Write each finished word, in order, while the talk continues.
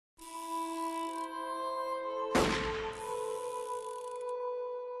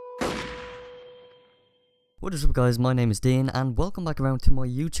What is up guys, my name is Dean and welcome back around to my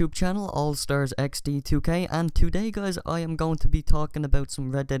YouTube channel, All Stars XD2K, and today guys I am going to be talking about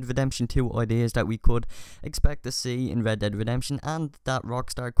some Red Dead Redemption 2 ideas that we could expect to see in Red Dead Redemption and that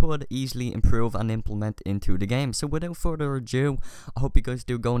Rockstar could easily improve and implement into the game. So without further ado, I hope you guys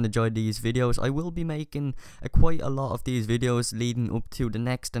do go and enjoy these videos. I will be making quite a lot of these videos leading up to the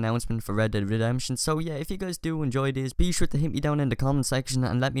next announcement for Red Dead Redemption. So yeah, if you guys do enjoy these, be sure to hit me down in the comment section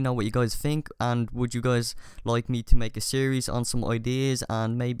and let me know what you guys think, and would you guys like me to make a series on some ideas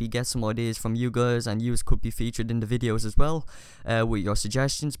and maybe get some ideas from you guys, and you could be featured in the videos as well with your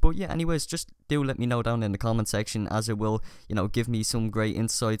suggestions. But yeah, anyways, just do let me know down in the comment section, as it will, give me some great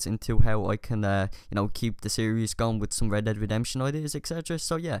insights into how I can keep the series going with some Red Dead Redemption ideas, etc.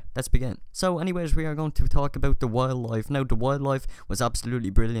 So yeah, let's begin. So anyways, we are going to talk about the wildlife. Now, the wildlife was absolutely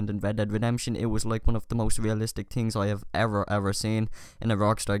brilliant in Red Dead Redemption. It was like one of the most realistic things I have ever seen in a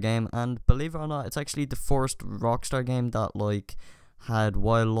Rockstar game, and believe it or not, it's actually the first Rockstar game that had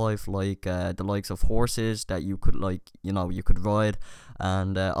wildlife like the likes of horses that you could you could ride,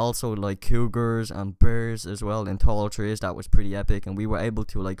 and also like cougars and bears as well in tall trees. That was pretty epic, and we were able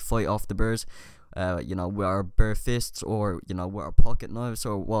to fight off the bears with our bare fists, or with our pocket knives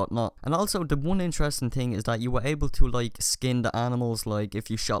or whatnot. And also, the one interesting thing is that you were able to skin the animals. Like if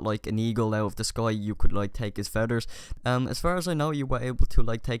you shot an eagle out of the sky, you could take his feathers. As far as I know, you were able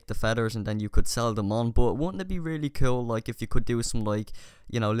to take the feathers and then you could sell them on. But wouldn't it be really cool if you could do some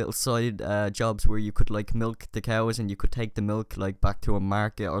little side jobs where you could milk the cows, and you could take the milk back to a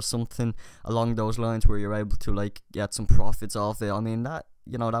market or something along those lines, where you're able to get some profits off it. I mean, that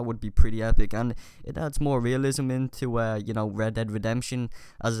that would be pretty epic, and it adds more realism into Red Dead Redemption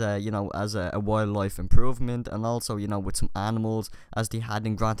as a wildlife improvement, and also with some animals as they had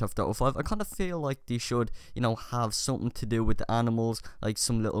in Grand Theft Auto 5. I kind of feel like they should have something to do with the animals, like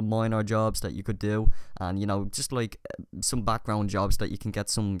some little minor jobs that you could do, and just some background jobs that you can get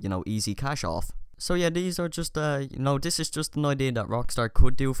some easy cash off. So yeah, these are just this is just an idea that Rockstar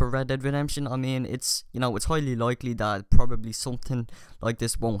could do for Red Dead Redemption. I mean, it's it's highly likely that probably something like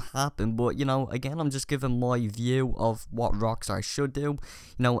this won't happen, but again, I'm just giving my view of what Rockstar should do.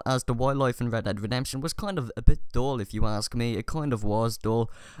 As the wildlife in Red Dead Redemption was kind of a bit dull, if you ask me. It kind of was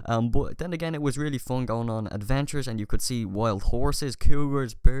dull, but then again, it was really fun going on adventures, and you could see wild horses,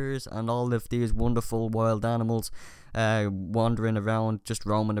 cougars, bears, and all of these wonderful wild animals wandering around, just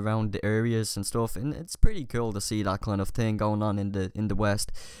roaming around the areas and stuff, and it's pretty cool to see that kind of thing going on in the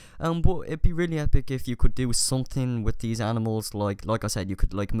West. But it'd be really epic if you could do something with these animals, like I said, you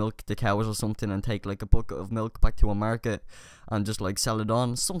could milk the cows or something and take a bucket of milk back to a market and just sell it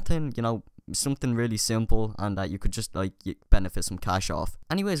on. Something something really simple, and that you could just benefit some cash off.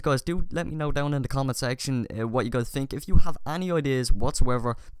 Anyways guys, do let me know down in the comment section what you guys think. If you have any ideas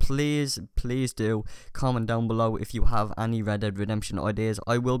whatsoever, please do comment down below if you have any Red Dead Redemption ideas.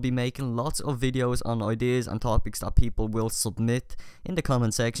 I will be making lots of videos on ideas and topics that people will submit in the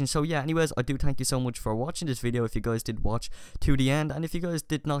comment section. So yeah, anyways, I do thank you so much for watching this video, if you guys did watch to the end, and if you guys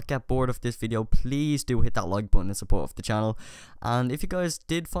did not get bored of this video, please do hit that like button in support of the channel. And if you guys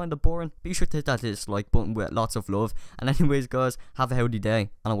did find it boring, be sure to hit that dislike button with lots of love. And anyways guys, have a healthy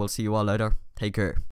day, and I will see you all later. Take care.